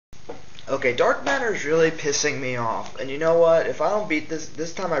Okay, Dark Matter is really pissing me off. And you know what? If I don't beat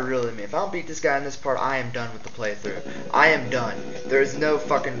this time I really mean, if I don't beat this guy in this part, I am done with the playthrough. I am done. There's no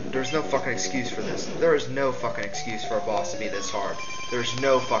fucking excuse for this. There is no fucking excuse for a boss to be this hard. There's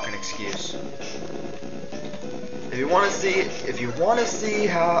no fucking excuse. If you want to see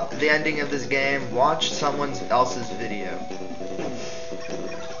how the ending of this game, watch someone else's video.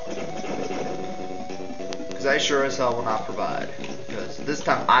 Because I sure as hell will not provide. Because this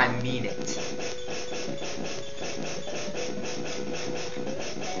time I mean it.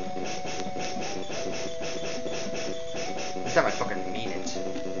 This time I fucking mean it.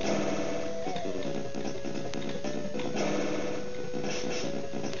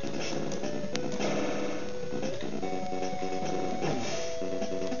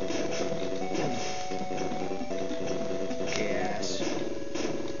 Yes.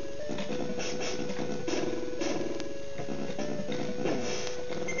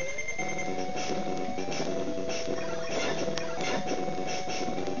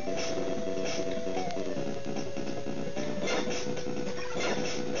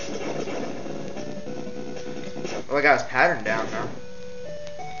 Oh, I got his pattern down now.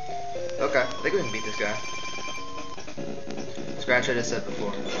 Okay, I think we can beat this guy. Scratch what I just said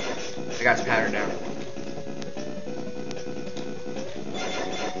before. I got his pattern down.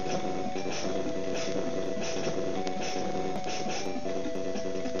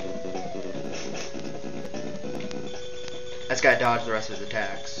 This guy dodged the rest of his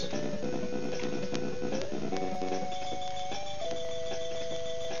attacks.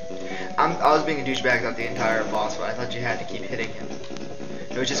 I was being a douchebag about the entire boss fight. I thought you had to keep hitting him.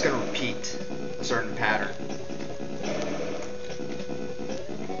 It was just going to repeat a certain pattern.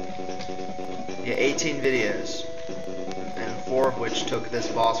 Yeah, 18 videos, and 4 of which took this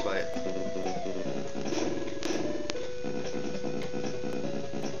boss fight.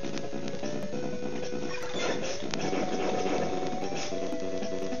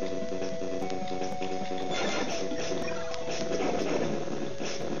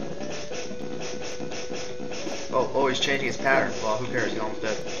 Oh, he's changing his pattern. Well, who cares? He's almost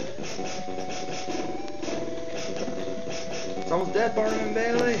dead. He's almost dead, Barnum and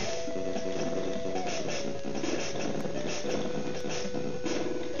Bailey.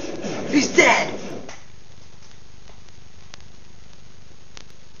 He's dead!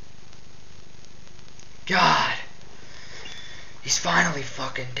 God. He's finally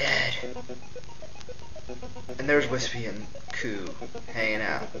fucking dead. And there's Wispy and Koo hanging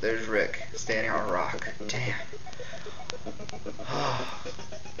out. There's Rick standing on a rock. Damn. Oh.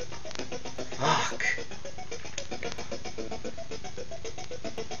 Fuck.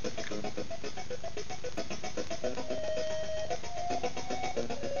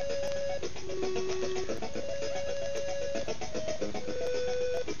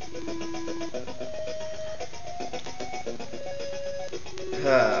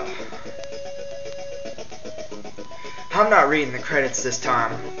 I'm not reading the credits this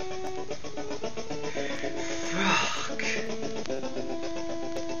time. Fuck.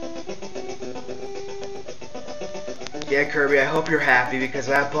 Yeah, Kirby, I hope you're happy because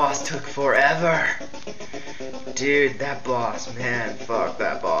that boss took forever. Dude, that boss, man, fuck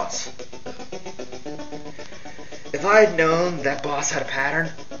that boss. If I had known that boss had a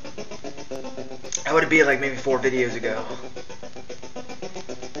pattern, I would have beat it like maybe 4 videos ago.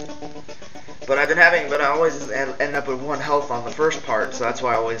 But I always end up with 1 health on the first part, so that's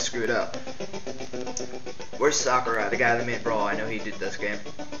why I always screwed up. Where's Sakura, the guy that made Brawl? I know he did this game.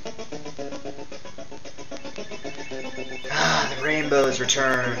 Ah, the rainbow's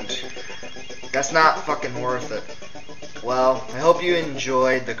returned. That's not fucking worth it. Well, I hope you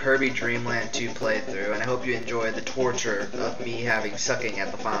enjoyed the Kirby Dreamland 2 playthrough, and I hope you enjoyed the torture of me sucking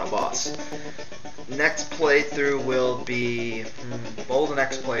at the final boss. Next playthrough will be... what will the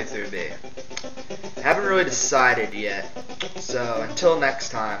next playthrough be? I haven't really decided yet. So until next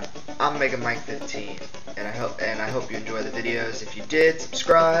time, I'm Mega Mike 15, and I hope you enjoy the videos. If you did,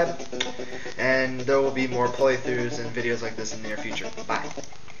 subscribe, and there will be more playthroughs and videos like this in the near future. Bye.